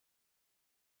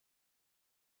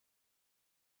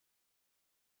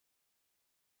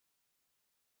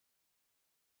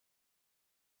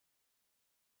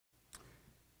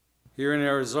Here in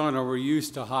Arizona, we're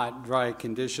used to hot, dry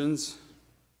conditions.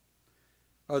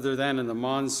 Other than in the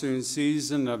monsoon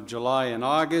season of July and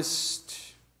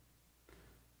August,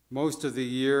 most of the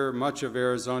year, much of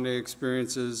Arizona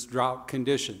experiences drought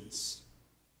conditions.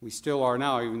 We still are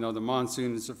now, even though the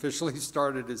monsoon has officially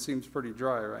started. It seems pretty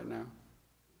dry right now.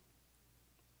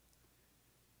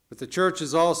 But the church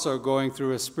is also going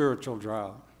through a spiritual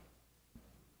drought.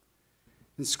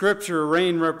 In Scripture,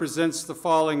 rain represents the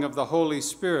falling of the Holy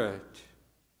Spirit.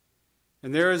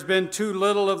 And there has been too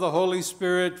little of the Holy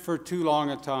Spirit for too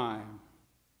long a time.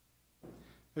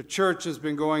 The church has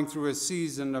been going through a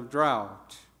season of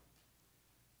drought.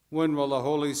 When will the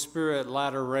Holy Spirit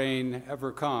latter rain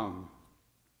ever come?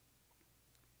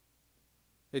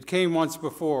 It came once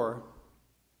before.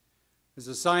 There's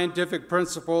a scientific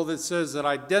principle that says that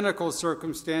identical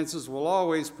circumstances will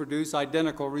always produce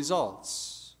identical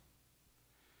results.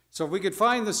 So if we could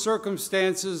find the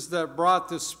circumstances that brought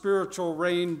the spiritual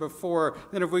rain before,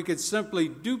 then if we could simply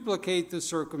duplicate the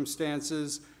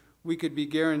circumstances, we could be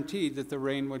guaranteed that the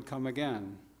rain would come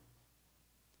again.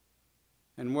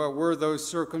 And what were those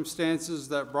circumstances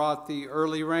that brought the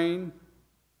early rain?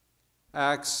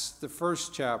 Acts, the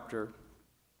 1st chapter,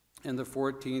 and the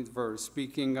 14th verse,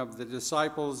 speaking of the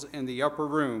disciples in the upper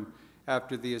room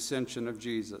after the ascension of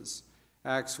Jesus.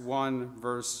 Acts 1,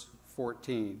 verse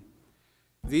 14.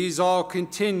 These all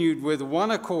continued with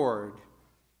one accord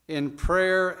in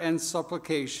prayer and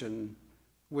supplication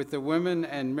with the women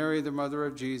and Mary, the mother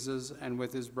of Jesus, and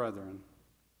with his brethren.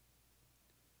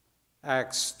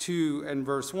 Acts 2 and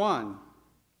verse 1.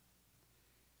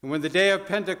 And when the day of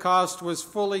Pentecost was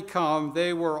fully come,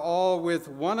 they were all with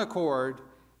one accord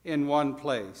in one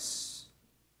place.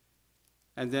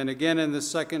 And then again in the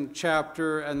 2nd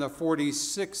chapter and the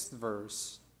 46th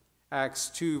verse,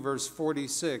 Acts 2 verse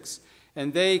 46.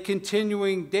 And they,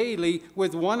 continuing daily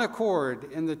with one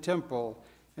accord in the temple,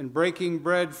 and breaking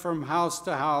bread from house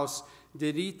to house,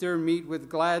 did eat their meat with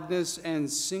gladness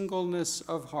and singleness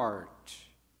of heart.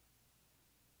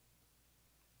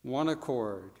 One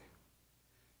accord.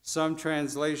 Some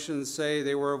translations say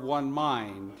they were of one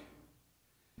mind.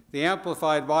 The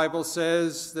Amplified Bible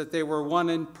says that they were one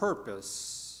in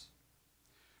purpose.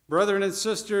 Brethren and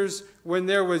sisters, when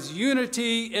there was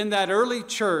unity in that early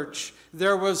church,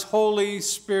 there was Holy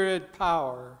Spirit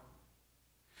power.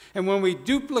 And when we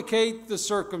duplicate the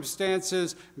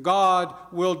circumstances, God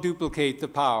will duplicate the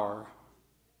power.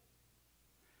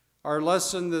 Our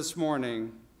lesson this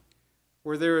morning,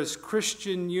 where there is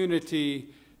Christian unity,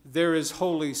 there is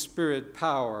Holy Spirit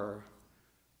power.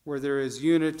 Where there is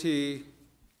unity,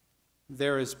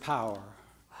 there is power.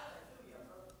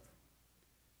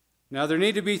 Now, there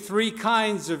need to be 3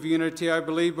 kinds of unity, I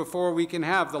believe, before we can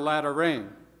have the latter rain.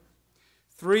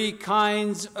 3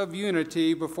 kinds of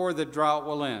unity before the drought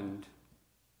will end.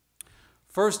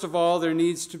 First of all, there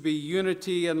needs to be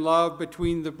unity and love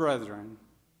between the brethren.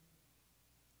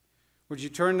 Would you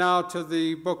turn now to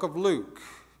the book of Luke?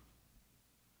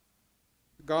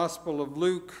 The Gospel of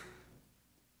Luke,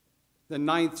 the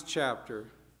 9th chapter.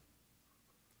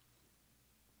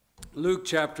 Luke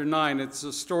chapter 9, it's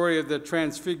the story of the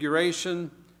Transfiguration,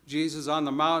 Jesus on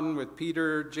the mountain with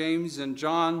Peter, James, and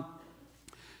John.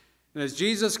 And as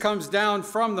Jesus comes down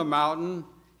from the mountain,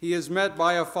 he is met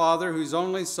by a father whose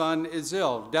only son is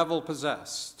ill,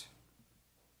 devil-possessed.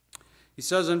 He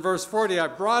says in verse 40, I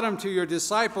brought him to your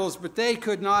disciples, but they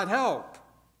could not help.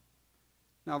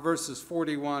 Now verses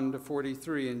 41 to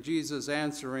 43, and Jesus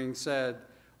answering said,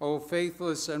 O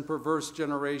faithless and perverse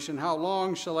generation, how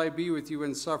long shall I be with you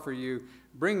and suffer you?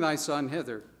 Bring thy son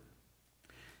hither.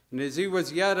 And as he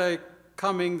was yet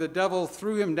coming, the devil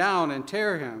threw him down and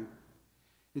tear him.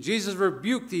 And Jesus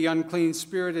rebuked the unclean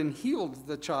spirit and healed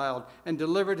the child and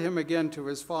delivered him again to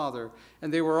his father.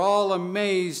 And they were all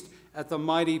amazed at the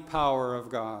mighty power of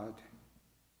God.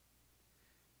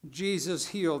 Jesus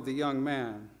healed the young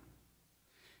man.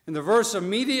 And the verse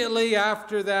immediately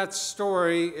after that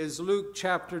story is Luke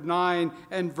chapter 9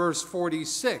 and verse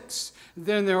 46.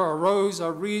 Then there arose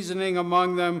a reasoning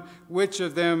among them, which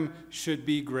of them should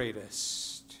be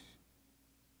greatest.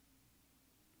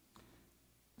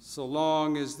 So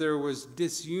long as there was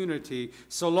disunity,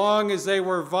 so long as they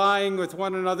were vying with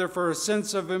one another for a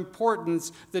sense of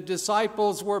importance, the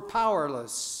disciples were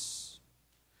powerless.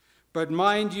 But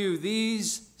mind you,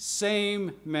 these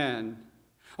same men,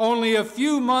 only a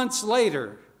few months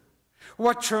later,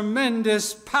 what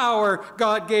tremendous power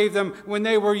God gave them when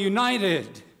they were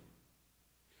united.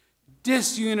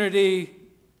 Disunity,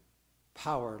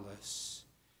 powerless.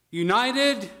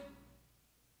 United,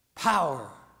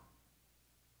 power.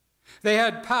 They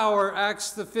had power,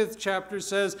 Acts the 5th chapter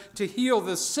says, to heal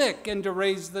the sick and to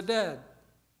raise the dead.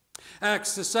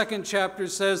 Acts, the 2nd chapter,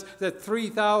 says that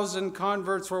 3,000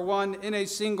 converts were won in a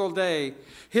single day.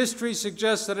 History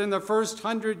suggests that in the first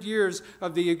 100 years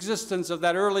of the existence of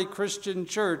that early Christian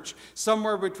church,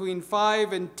 somewhere between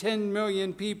 5 and 10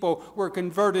 million people were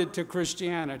converted to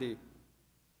Christianity.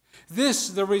 This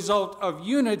the result of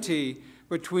unity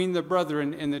between the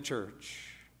brethren in the church.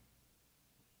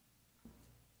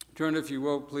 Turn, if you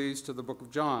will, please, to the book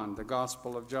of John, the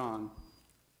Gospel of John.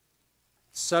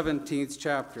 17th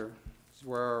chapter is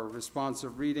where our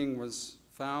responsive reading was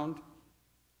found.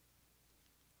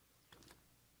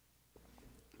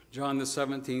 John, the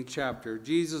 17th chapter.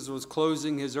 Jesus was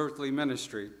closing his earthly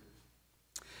ministry,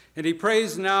 and he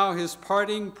prays now his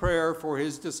parting prayer for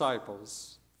his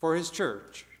disciples, for his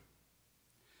church.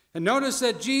 And notice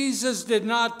that Jesus did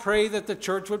not pray that the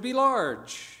church would be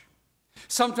large.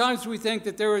 Sometimes we think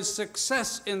that there is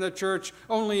success in the church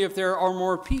only if there are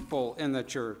more people in the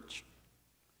church.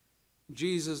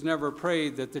 Jesus never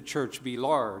prayed that the church be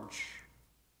large.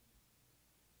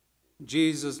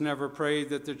 Jesus never prayed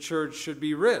that the church should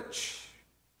be rich.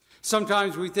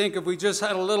 Sometimes we think if we just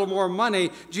had a little more money,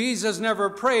 Jesus never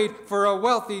prayed for a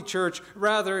wealthy church.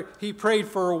 Rather, he prayed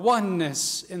for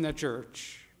oneness in the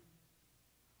church.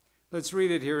 Let's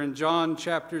read it here in John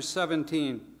chapter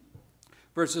 17,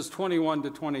 verses 21 to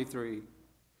 23.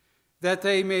 That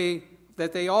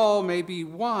they all may be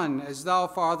one, as thou,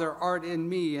 Father, art in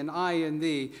me, and I in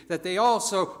thee, that they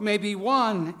also may be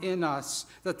one in us,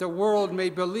 that the world may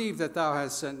believe that thou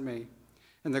hast sent me.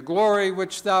 And the glory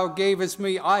which thou gavest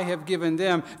me I have given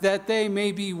them, that they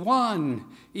may be one,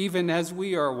 even as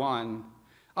we are one.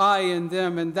 I in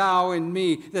them, and thou in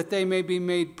me, that they may be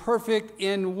made perfect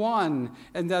in one,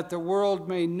 and that the world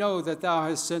may know that thou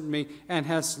hast sent me, and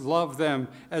hast loved them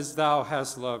as thou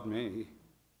hast loved me.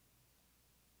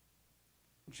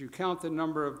 Would you count the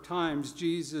number of times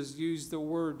Jesus used the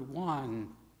word one?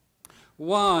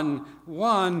 One,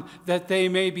 that they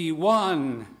may be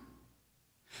one.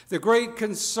 The great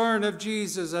concern of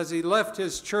Jesus as he left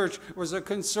his church was a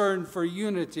concern for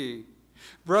unity.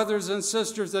 Brothers and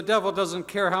sisters, the devil doesn't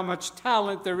care how much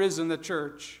talent there is in the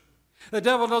church. The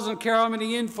devil doesn't care how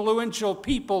many influential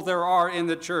people there are in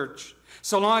the church.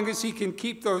 So long as he can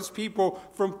keep those people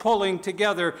from pulling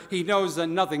together, he knows that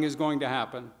nothing is going to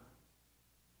happen.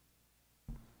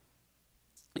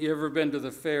 You ever been to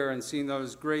the fair and seen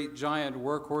those great giant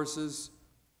workhorses?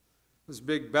 Those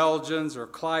big Belgians or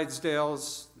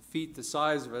Clydesdales, feet the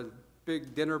size of a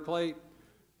big dinner plate?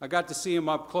 I got to see them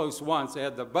up close once. They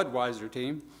had the Budweiser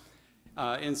team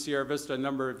in Sierra Vista a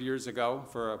number of years ago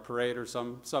for a parade or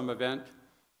some event.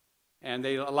 And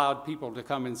they allowed people to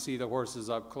come and see the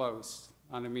horses up close.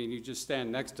 And I mean, you just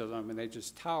stand next to them and they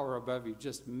just tower above you,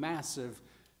 just massive,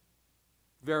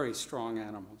 very strong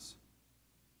animals.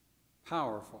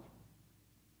 Powerful.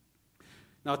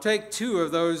 Now take two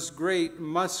of those great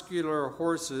muscular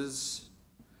horses,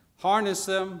 harness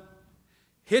them,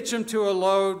 hitch them to a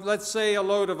load, let's say a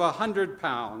load of 100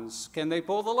 pounds. Can they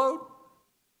pull the load?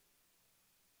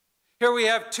 Here we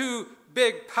have two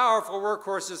big, powerful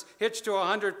workhorses hitched to a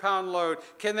 100-pound load.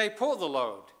 Can they pull the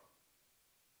load?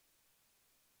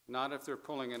 Not if they're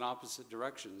pulling in opposite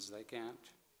directions, they can't.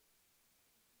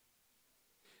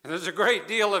 And there's a great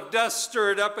deal of dust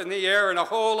stirred up in the air and a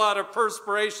whole lot of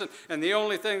perspiration, and the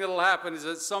only thing that'll happen is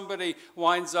that somebody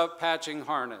winds up patching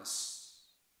harness.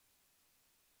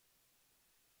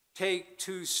 Take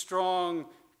two strong,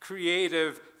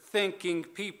 creative, thinking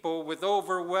people with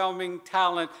overwhelming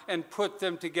talent and put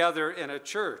them together in a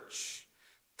church.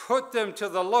 Put them to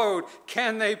the load.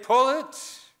 Can they pull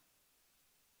it?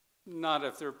 Not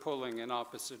if they're pulling in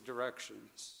opposite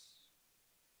directions.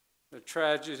 The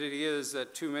tragedy is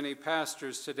that too many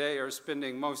pastors today are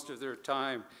spending most of their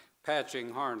time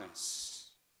patching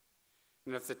harness.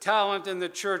 And if the talent in the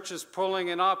church is pulling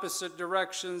in opposite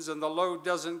directions and the load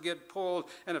doesn't get pulled,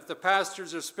 and if the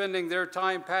pastors are spending their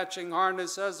time patching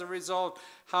harness as a result,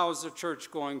 how is the church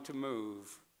going to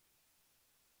move?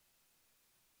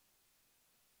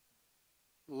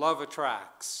 Love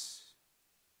attracts.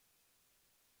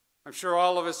 I'm sure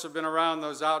all of us have been around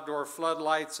those outdoor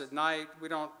floodlights at night. We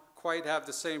don't quite have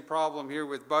the same problem here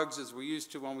with bugs as we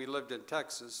used to when we lived in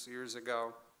Texas years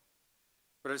ago.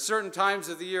 But at certain times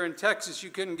of the year in Texas,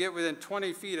 you couldn't get within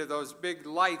 20 feet of those big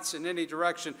lights in any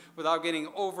direction without getting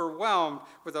overwhelmed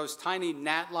with those tiny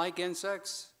gnat-like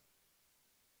insects.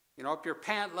 You know, up your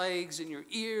pant legs, in your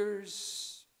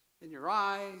ears, in your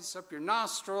eyes, up your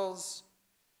nostrils,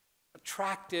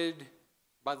 attracted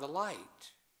by the light.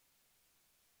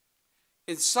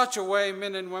 In such a way,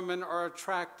 men and women are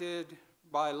attracted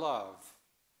by love.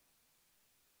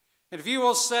 And if you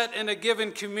will set in a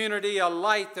given community a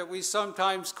light that we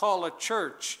sometimes call a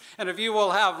church, and if you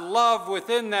will have love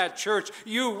within that church,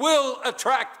 you will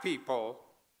attract people,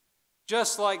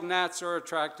 just like gnats are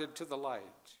attracted to the light.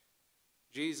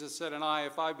 Jesus said, and I,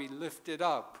 if I be lifted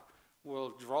up, will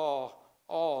draw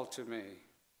all to me.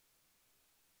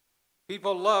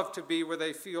 People love to be where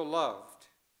they feel loved.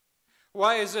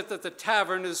 Why is it that the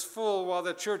tavern is full while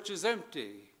the church is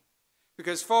empty?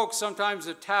 Because, folks, sometimes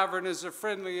the tavern is the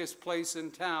friendliest place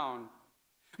in town.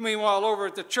 Meanwhile, over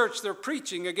at the church, they're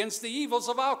preaching against the evils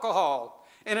of alcohol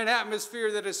in an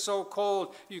atmosphere that is so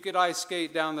cold you could ice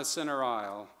skate down the center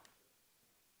aisle.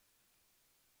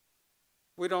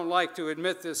 We don't like to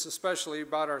admit this, especially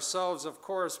about ourselves, of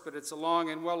course, but it's a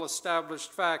long and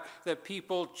well-established fact that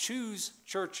people choose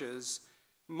churches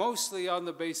mostly on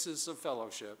the basis of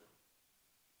fellowship.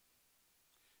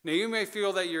 Now, you may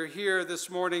feel that you're here this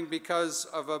morning because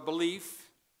of a belief,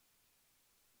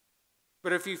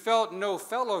 but if you felt no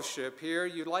fellowship here,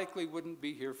 you likely wouldn't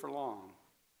be here for long.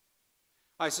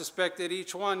 I suspect that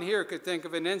each one here could think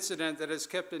of an incident that has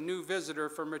kept a new visitor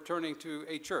from returning to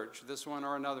a church, this one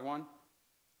or another one.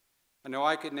 I know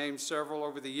I could name several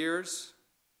over the years,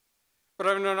 but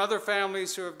I've known other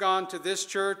families who have gone to this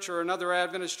church or another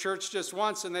Adventist church just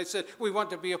once, and they said, we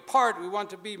want to be a part, we want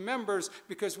to be members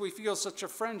because we feel such a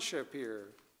friendship here.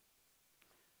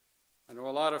 I know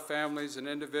a lot of families and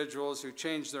individuals who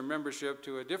changed their membership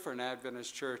to a different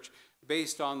Adventist church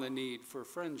based on the need for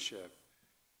friendship.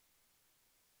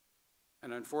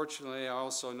 And unfortunately, I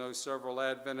also know several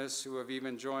Adventists who have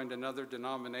even joined another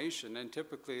denomination, and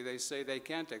typically they say they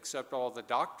can't accept all the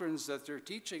doctrines that they're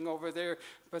teaching over there,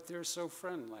 but they're so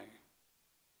friendly.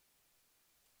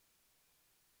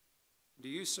 Do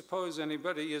you suppose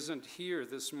anybody isn't here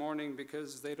this morning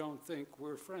because they don't think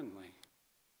we're friendly?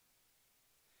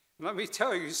 Let me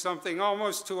tell you something,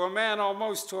 almost to a man,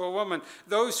 almost to a woman,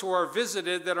 those who are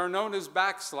visited that are known as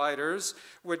backsliders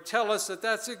would tell us that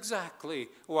that's exactly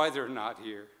why they're not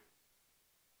here.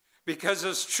 Because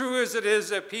as true as it is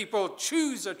that people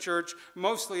choose a church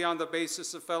mostly on the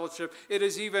basis of fellowship, it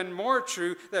is even more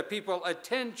true that people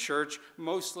attend church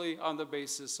mostly on the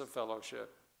basis of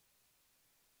fellowship.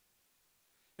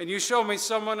 And you show me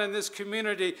someone in this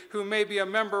community who may be a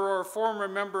member or a former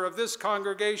member of this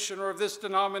congregation or of this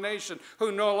denomination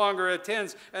who no longer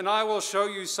attends, and I will show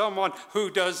you someone who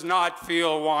does not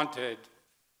feel wanted.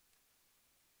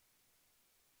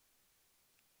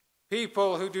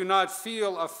 People who do not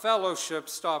feel a fellowship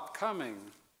stop coming.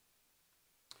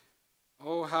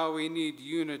 Oh, how we need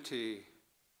unity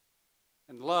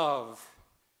and love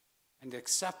and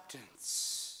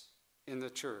acceptance in the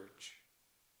church.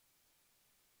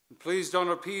 Please don't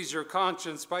appease your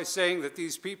conscience by saying that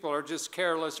these people are just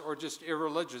careless or just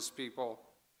irreligious people.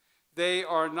 They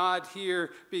are not here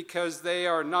because they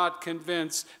are not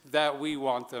convinced that we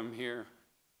want them here.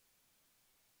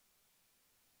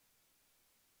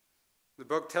 The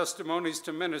book Testimonies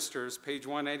to Ministers, page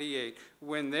 188,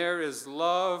 when there is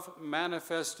love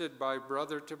manifested by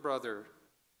brother to brother,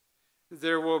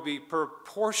 there will be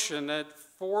proportionate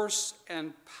force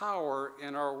and power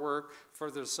in our work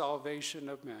for the salvation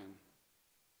of men.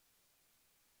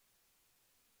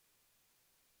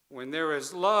 When there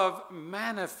is love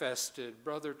manifested,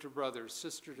 brother to brother,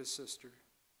 sister to sister.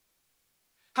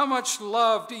 How much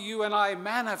love do you and I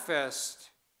manifest?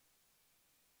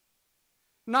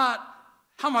 Not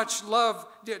how much love,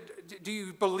 do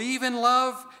you believe in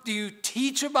love? Do you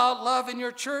teach about love in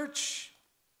your church?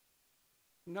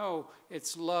 No,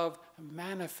 it's love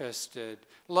manifested.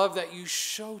 Love that you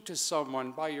show to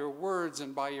someone by your words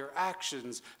and by your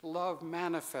actions. Love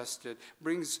manifested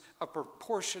brings a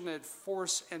proportionate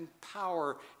force and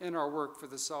power in our work for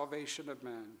the salvation of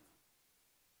men.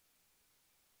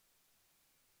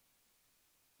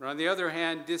 But on the other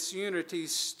hand, disunity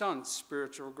stunts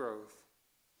spiritual growth.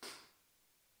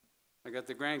 I got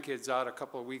the grandkids out a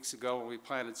couple of weeks ago and we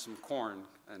planted some corn,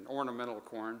 an ornamental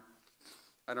corn.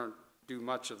 I don't do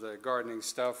much of the gardening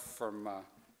stuff from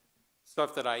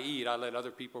stuff that I eat. I let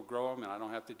other people grow them, and I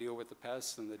don't have to deal with the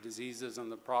pests and the diseases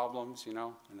and the problems, you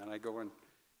know. And then I go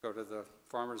to the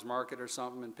farmer's market or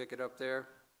something and pick it up there.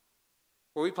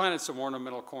 Well, we planted some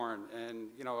ornamental corn, and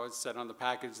you know, it said on the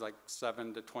package like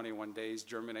 7 to 21 days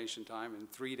germination time. In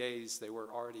 3 days, they were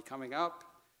already coming up.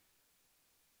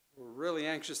 We're really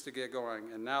anxious to get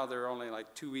going, and now they're only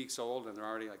like 2 weeks old, and they're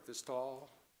already like this tall.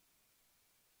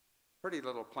 Pretty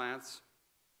little plants.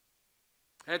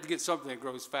 I had to get something that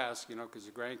grows fast, you know, because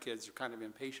the grandkids are kind of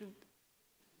impatient.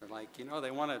 They're like, you know, they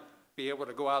want to be able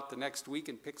to go out the next week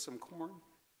and pick some corn.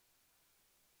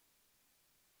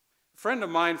 friend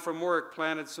of mine from work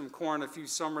planted some corn a few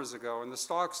summers ago, and the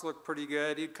stalks looked pretty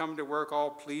good. He'd come to work all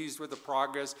pleased with the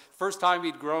progress. First time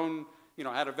he'd grown,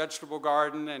 had a vegetable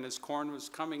garden, and his corn was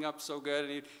coming up so good,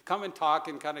 and he'd come and talk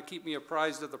and kind of keep me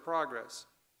apprised of the progress.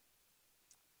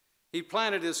 He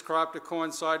planted his crop to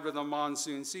coincide with the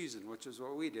monsoon season, which is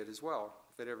what we did as well,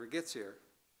 if it ever gets here.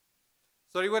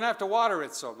 So he wouldn't have to water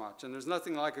it so much, and there's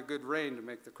nothing like a good rain to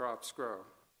make the crops grow.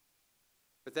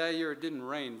 But that year it didn't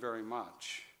rain very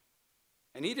much,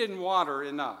 and he didn't water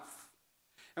enough.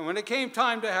 And when it came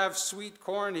time to have sweet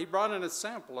corn, he brought in a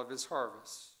sample of his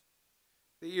harvest.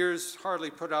 The ears hardly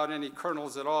put out any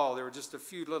kernels at all. There were just a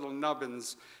few little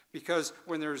nubbins, because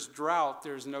when there's drought,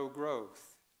 there's no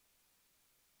growth.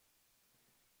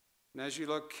 And as you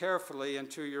look carefully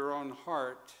into your own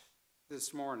heart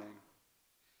this morning,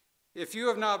 if you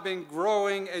have not been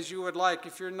growing as you would like,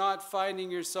 if you're not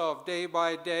finding yourself day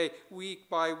by day, week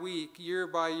by week, year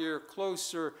by year,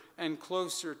 closer and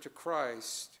closer to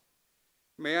Christ,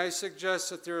 may I suggest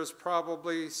that there is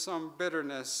probably some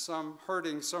bitterness, some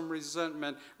hurting, some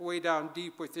resentment way down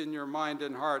deep within your mind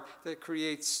and heart that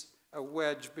creates a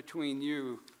wedge between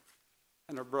you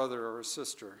and a brother or a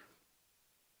sister.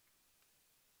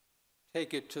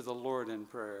 Take it to the Lord in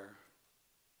prayer.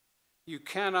 You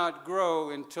cannot grow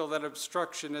until that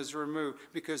obstruction is removed,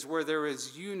 because where there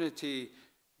is unity,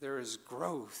 there is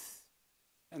growth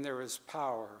and there is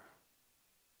power.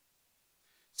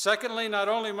 Secondly, not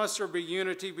only must there be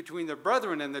unity between the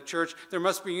brethren in the church, there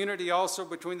must be unity also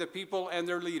between the people and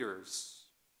their leaders.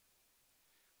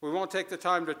 We won't take the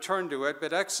time to turn to it,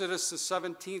 but Exodus, the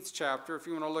 17th chapter, if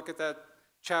you want to look at that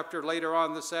chapter later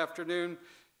on this afternoon,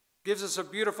 gives us a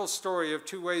beautiful story of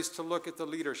two ways to look at the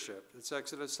leadership. It's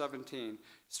Exodus 17. It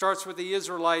starts with the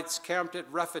Israelites camped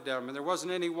at Rephidim, and there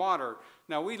wasn't any water.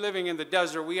 Now, we living in the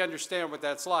desert, we understand what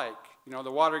that's like.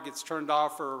 The water gets turned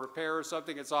off for a repair or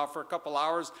something. It's off for a couple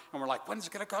hours, and we're like, when is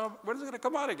it going to come? When is it going to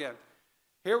come on again?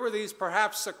 Here were these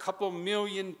perhaps a couple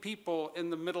million people in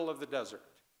the middle of the desert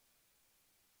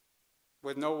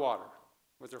with no water,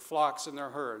 with their flocks and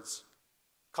their herds.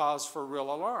 Cause for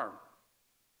real alarm.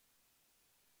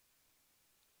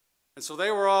 And so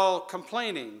they were all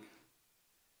complaining.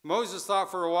 Moses thought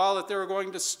for a while that they were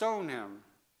going to stone him.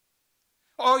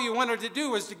 All you wanted to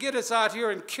do was to get us out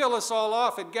here and kill us all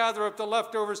off and gather up the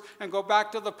leftovers and go back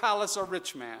to the palace a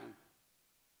rich man.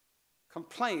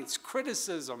 Complaints,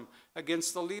 criticism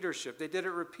against the leadership. They did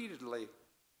it repeatedly.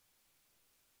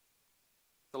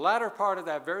 The latter part of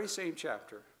that very same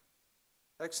chapter,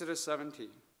 Exodus 17,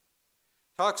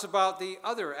 talks about the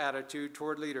other attitude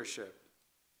toward leadership.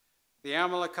 The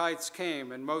Amalekites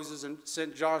came, and Moses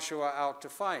sent Joshua out to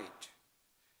fight.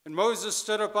 And Moses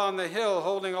stood up on the hill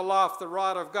holding aloft the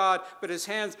rod of God, but his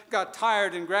hands got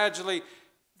tired, and gradually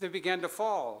they began to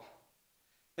fall.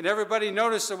 And everybody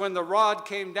noticed that when the rod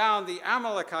came down, the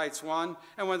Amalekites won,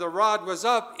 and when the rod was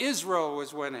up, Israel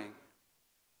was winning.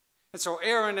 And so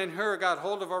Aaron and Hur got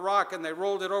hold of a rock, and they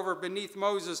rolled it over beneath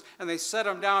Moses, and they set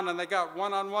him down, and they got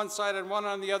one on one side and one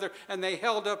on the other, and they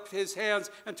held up his hands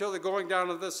until the going down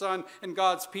of the sun, and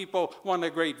God's people won a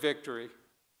great victory.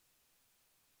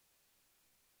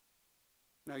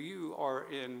 Now you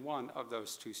are in one of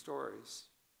those two stories.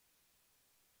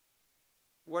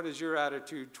 What is your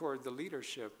attitude toward the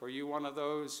leadership? Are you one of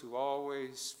those who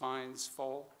always finds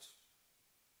fault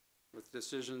with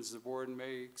decisions the board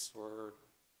makes, or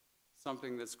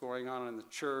something that's going on in the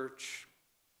church,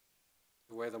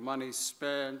 the way the money's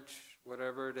spent,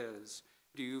 whatever it is?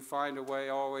 Do you find a way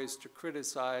always to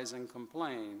criticize and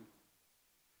complain?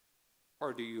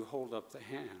 Or do you hold up the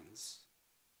hands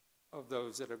of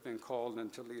those that have been called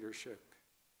into leadership?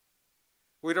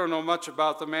 We don't know much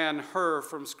about the man Hur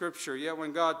from Scripture, yet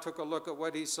when God took a look at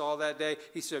what he saw that day,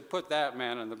 he said, put that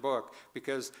man in the book,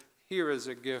 because here is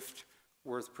a gift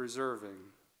worth preserving.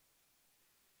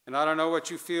 And I don't know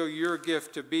what you feel your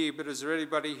gift to be, but is there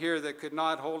anybody here that could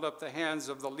not hold up the hands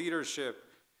of the leadership?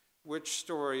 Which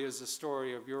story is the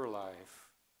story of your life?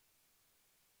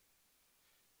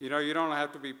 You don't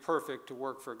have to be perfect to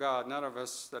work for God. None of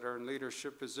us that are in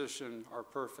leadership position are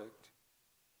perfect.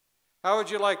 How would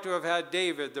you like to have had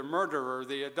David, the murderer,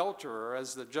 the adulterer,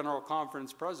 as the General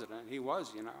Conference president? He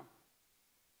was,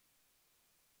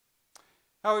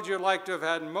 How would you like to have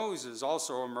had Moses,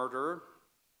 also a murderer,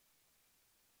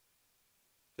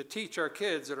 to teach our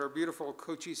kids at our beautiful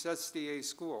Cochise SDA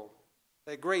school?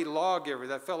 That great lawgiver,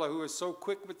 that fellow who was so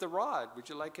quick with the rod. Would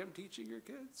you like him teaching your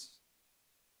kids?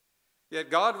 Yet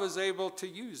God was able to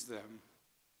use them.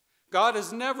 God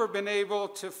has never been able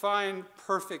to find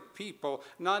perfect people,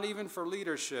 not even for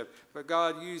leadership, but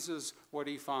God uses what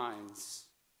he finds,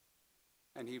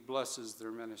 and he blesses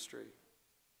their ministry.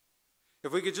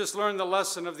 If we could just learn the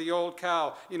lesson of the old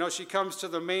cow. You know, she comes to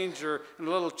the manger and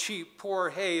a little cheap,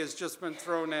 poor hay has just been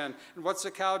thrown in. And what's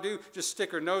the cow do? Just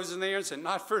stick her nose in the air and say,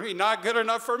 not for me, not good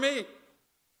enough for me.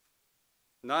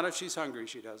 Not if she's hungry,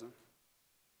 she doesn't.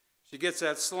 She gets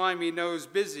that slimy nose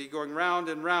busy, going round,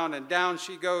 and down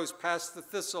she goes past the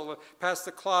thistle, past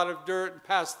the clod of dirt, and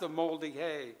past the moldy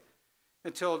hay.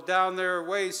 Until down there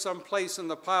way someplace in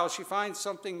the pile, she finds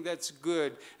something that's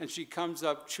good, and she comes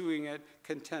up chewing it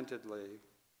contentedly.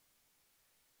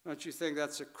 Don't you think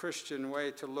that's a Christian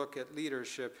way to look at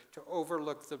leadership, to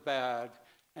overlook the bad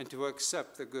and to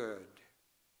accept the good?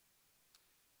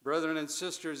 Brethren and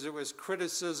sisters, it was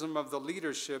criticism of the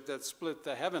leadership that split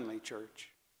the heavenly church.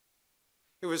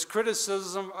 It was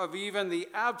criticism of even the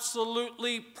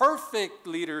absolutely perfect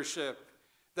leadership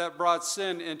that brought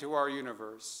sin into our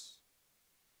universe.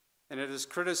 And it is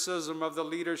criticism of the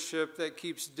leadership that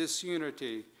keeps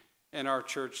disunity in our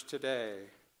church today.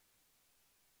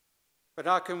 But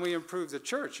how can we improve the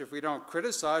church if we don't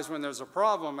criticize when there's a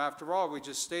problem? After all, we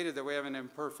just stated that we have an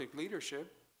imperfect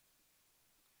leadership.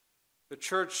 The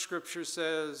church, Scripture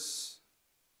says,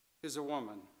 is a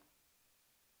woman.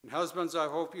 And husbands, I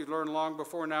hope you learned long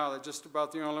before now that just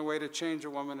about the only way to change a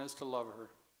woman is to love her.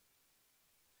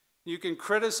 You can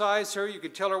criticize her, you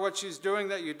can tell her what she's doing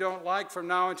that you don't like from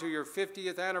now until your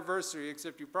 50th anniversary,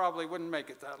 except you probably wouldn't make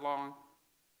it that long.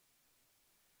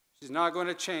 She's not going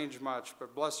to change much,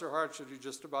 but bless her heart, she'll do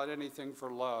just about anything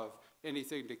for love,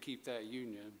 anything to keep that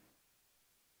union.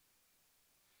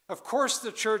 Of course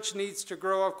the church needs to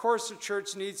grow, of course the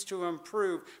church needs to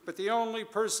improve, but the only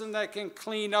person that can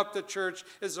clean up the church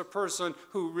is a person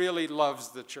who really loves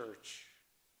the church.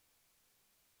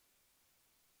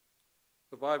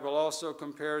 The Bible also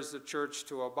compares the church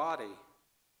to a body.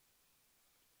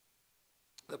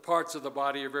 The parts of the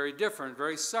body are very different,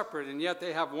 very separate, and yet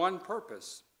they have one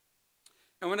purpose.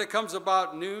 And when it comes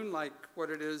about noon, like what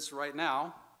it is right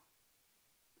now,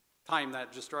 time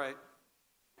that just right.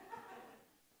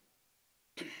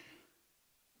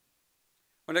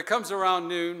 When it comes around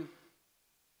noon,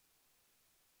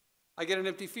 I get an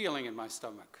empty feeling in my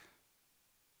stomach.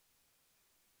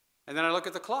 And then I look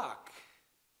at the clock.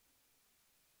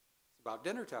 It's about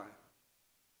dinner time.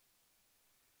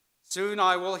 Soon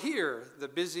I will hear the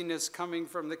busyness coming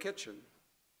from the kitchen.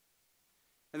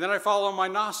 And then I follow my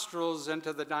nostrils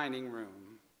into the dining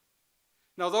room.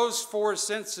 Now those four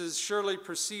senses surely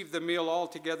perceive the meal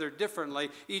altogether differently,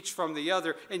 each from the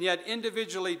other, and yet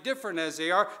individually different as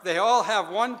they are, they all have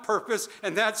one purpose,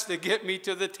 and that's to get me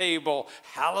to the table.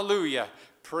 Hallelujah.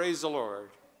 Praise the Lord.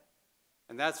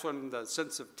 And that's when the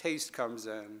sense of taste comes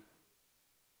in.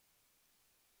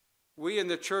 We in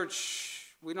the church,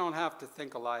 we don't have to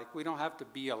think alike. We don't have to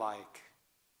be alike.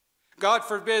 God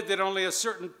forbid that only a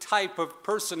certain type of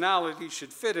personality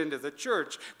should fit into the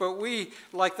church. But we,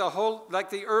 like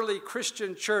the early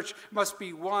Christian church, must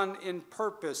be one in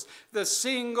purpose. The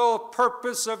single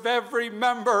purpose of every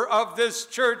member of this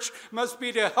church must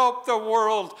be to help the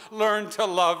world learn to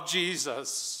love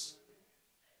Jesus.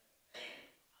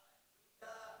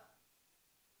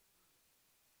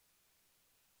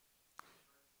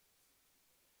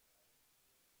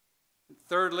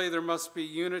 Thirdly, there must be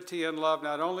unity and love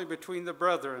not only between the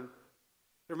brethren.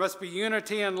 There must be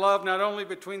unity and love not only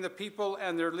between the people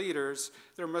and their leaders.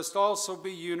 There must also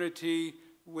be unity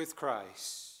with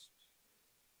Christ.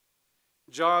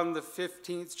 John, the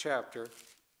 15th chapter,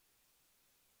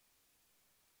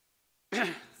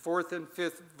 4th and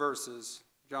 5th verses.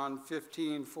 John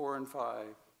 15, 4 and 5.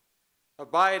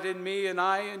 Abide in me and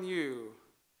I in you.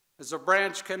 As a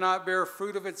branch cannot bear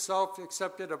fruit of itself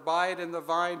except it abide in the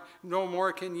vine, no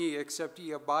more can ye except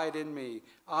ye abide in me.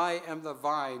 I am the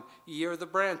vine, ye are the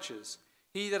branches.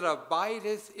 He that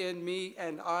abideth in me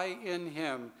and I in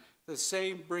him, the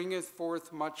same bringeth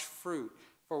forth much fruit,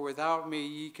 for without me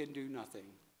ye can do nothing.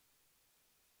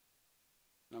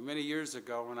 Now, many years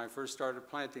ago, when I first started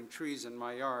planting trees in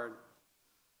my yard,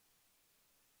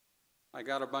 I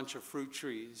got a bunch of fruit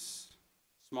trees,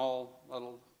 small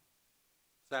little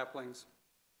saplings,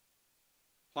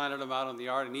 planted them out in the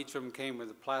yard, and each of them came with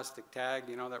a plastic tag,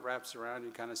 you know, that wraps around, you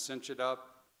kind of cinch it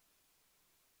up.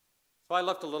 So I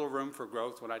left a little room for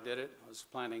growth when I did it. I was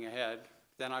planning ahead.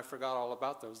 Then I forgot all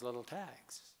about those little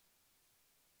tags.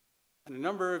 And a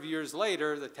number of years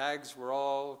later, the tags were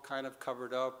all kind of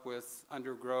covered up with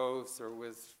undergrowth or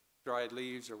with dried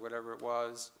leaves or whatever it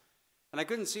was. And I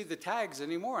couldn't see the tags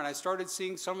anymore, and I started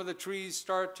seeing some of the trees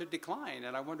start to decline,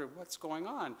 and I wondered what's going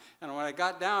on. And when I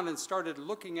got down and started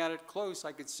looking at it close,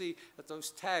 I could see that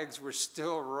those tags were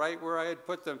still right where I had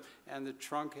put them, and the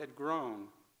trunk had grown.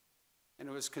 And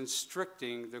it was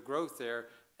constricting the growth there,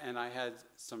 and I had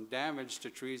some damage to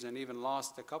trees and even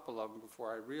lost a couple of them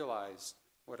before I realized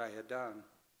what I had done.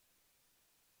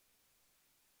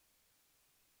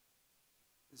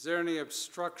 Is there any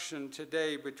obstruction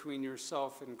today between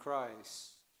yourself and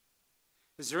Christ?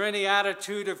 Is there any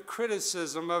attitude of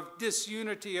criticism, of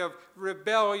disunity, of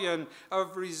rebellion,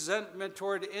 of resentment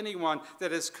toward anyone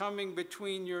that is coming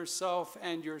between yourself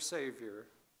and your Savior?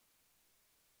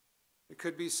 It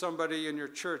could be somebody in your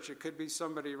church. It could be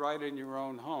somebody right in your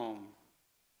own home.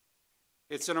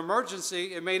 It's an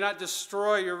emergency. It may not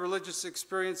destroy your religious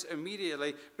experience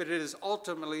immediately, but it is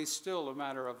ultimately still a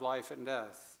matter of life and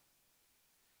death.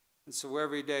 And so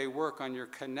every day, work on your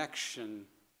connection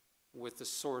with the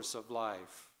source of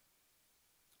life.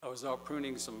 I was out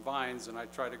pruning some vines, and I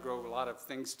try to grow a lot of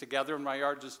things together in my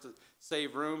yard just to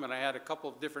save room, and I had a couple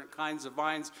of different kinds of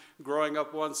vines growing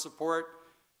up one support.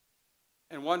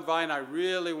 And one vine I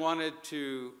really wanted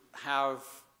to have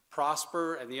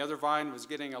prosper, and the other vine was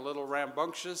getting a little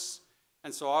rambunctious,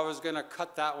 and so I was going to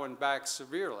cut that one back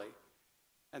severely.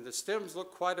 And the stems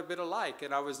look quite a bit alike,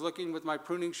 and I was looking with my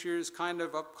pruning shears kind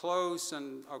of up close,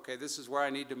 and okay, this is where I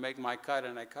need to make my cut,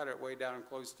 and I cut it way down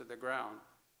close to the ground.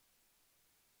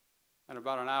 And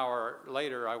about an hour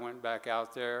later, I went back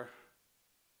out there,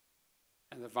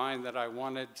 and the vine that I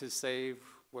wanted to save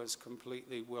was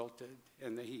completely wilted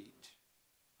in the heat.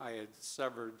 I had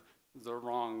severed the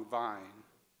wrong vine.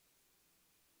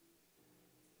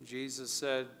 Jesus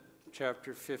said,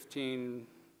 chapter 15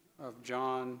 of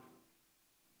John,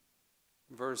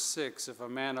 verse 6, if a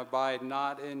man abide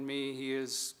not in me, he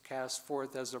is cast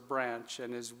forth as a branch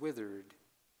and is withered.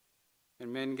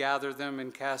 And men gather them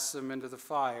and cast them into the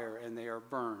fire, and they are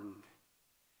burned.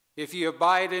 If ye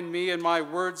abide in me, and my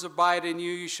words abide in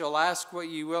you, you shall ask what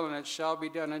ye will, and it shall be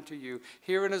done unto you.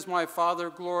 Herein is my Father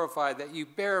glorified, that you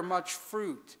bear much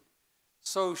fruit.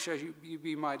 So shall you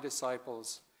be my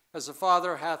disciples. As the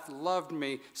Father hath loved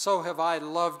me, so have I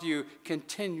loved you.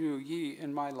 Continue ye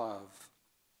in my love.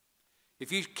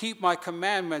 If you keep my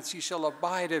commandments, you shall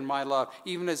abide in my love,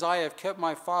 even as I have kept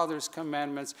my Father's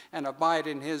commandments and abide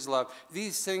in his love.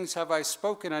 These things have I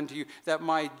spoken unto you, that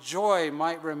my joy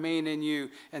might remain in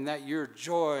you, and that your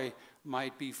joy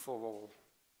might be full.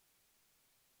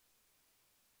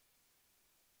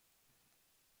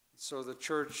 So the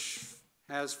church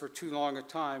has for too long a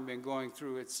time been going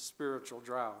through its spiritual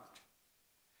drought.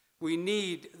 We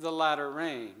need the latter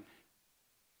rain.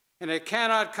 And it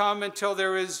cannot come until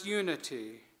there is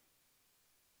unity.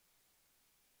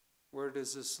 Where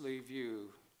does this leave you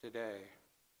today?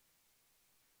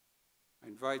 I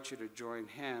invite you to join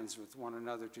hands with one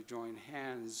another, to join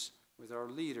hands with our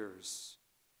leaders,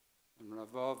 and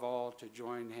above all, to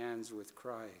join hands with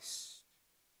Christ.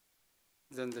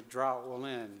 Then the drought will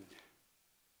end,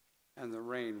 and the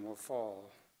rain will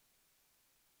fall.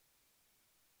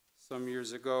 Some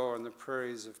years ago on the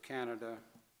prairies of Canada,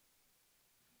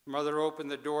 mother opened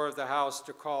the door of the house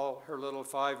to call her little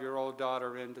 5-year-old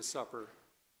daughter in to supper.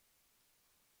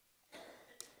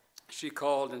 She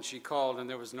called, and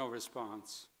there was no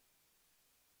response.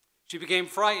 She became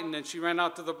frightened, and she ran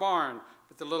out to the barn,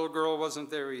 but the little girl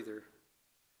wasn't there either.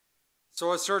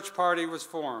 So a search party was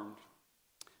formed.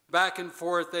 Back and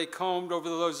forth, they combed over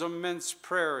those immense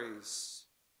prairies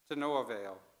to no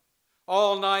avail.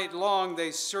 All night long,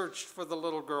 they searched for the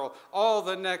little girl. All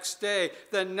the next day,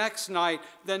 the next night,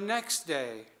 the next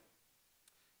day.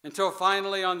 Until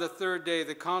finally, on the third day,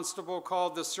 the constable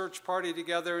called the search party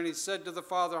together, and he said to the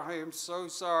father, I am so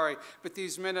sorry, but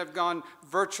these men have gone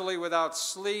virtually without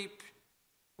sleep.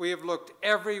 We have looked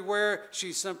everywhere.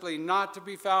 She's simply not to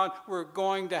be found. We're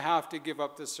going to have to give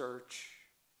up the search.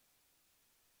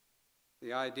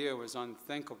 The idea was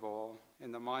unthinkable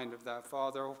in the mind of that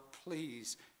father. Oh,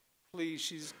 please,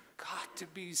 she's got to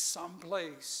be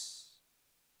someplace.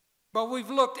 But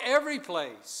we've looked every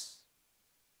place.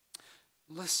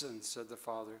 Listen, said the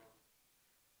father,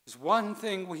 there's one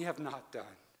thing we have not done.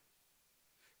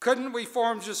 Couldn't we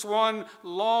form just one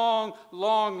long,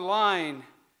 long line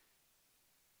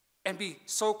and be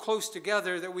so close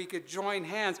together that we could join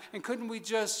hands? And couldn't we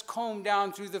just comb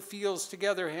down through the fields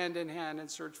together, hand in hand, and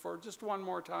search for it just one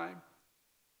more time?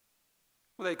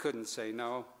 Well, they couldn't say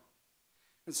no.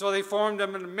 And so they formed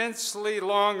an immensely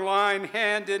long line,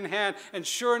 hand in hand, and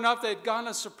sure enough, they'd gone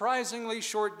a surprisingly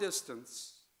short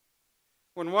distance.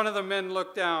 When one of the men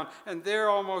looked down, and there,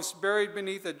 almost buried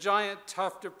beneath a giant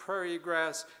tuft of prairie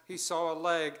grass, he saw a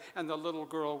leg, and the little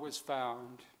girl was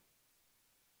found.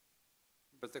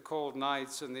 But the cold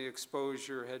nights and the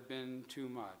exposure had been too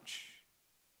much.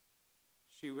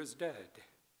 She was dead.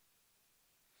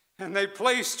 And they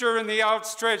placed her in the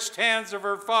outstretched hands of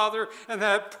her father, and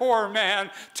that poor man,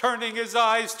 turning his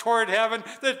eyes toward heaven,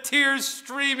 the tears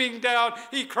streaming down,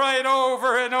 he cried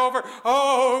over and over,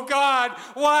 "Oh God,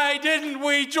 why didn't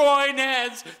we join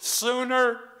hands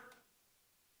sooner?"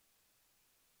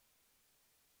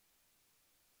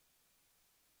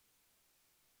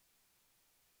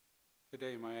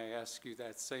 Today, may I ask you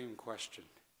that same question?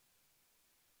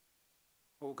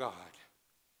 Oh God,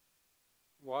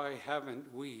 why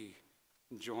haven't we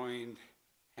joined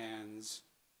hands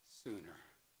sooner?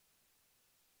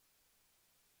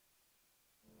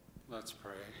 Let's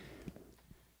pray.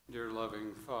 Dear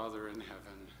loving Father in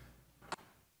heaven,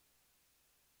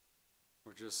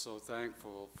 we're just so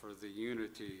thankful for the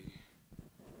unity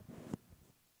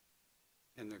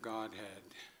in the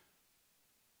Godhead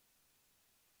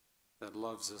that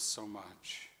loves us so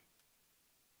much.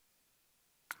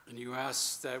 And you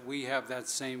ask that we have that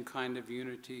same kind of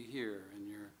unity here in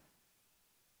your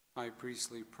high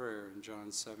priestly prayer in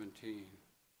John 17.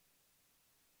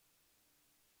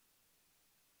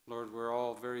 Lord, we're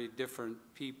all very different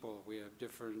people. We have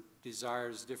different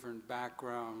desires, different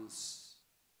backgrounds,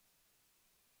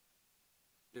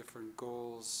 different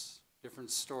goals,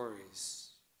 different stories.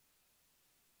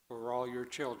 We're all your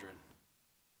children.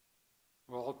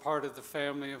 We're all part of the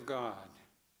family of God.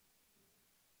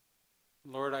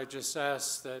 Lord, I just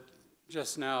ask that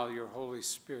just now your Holy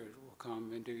Spirit will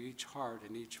come into each heart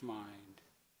and each mind.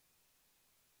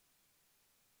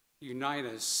 Unite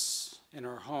us in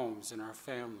our homes, in our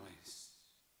families.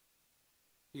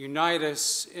 Unite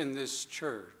us in this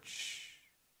church.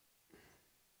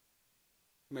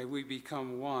 May we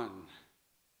become one.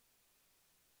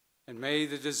 And may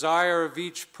the desire of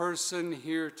each person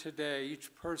here today,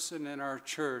 each person in our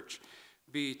church,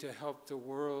 be to help the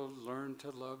world learn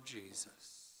to love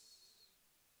Jesus.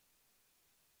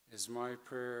 Is my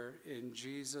prayer in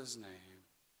Jesus' name.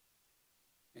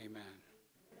 Amen.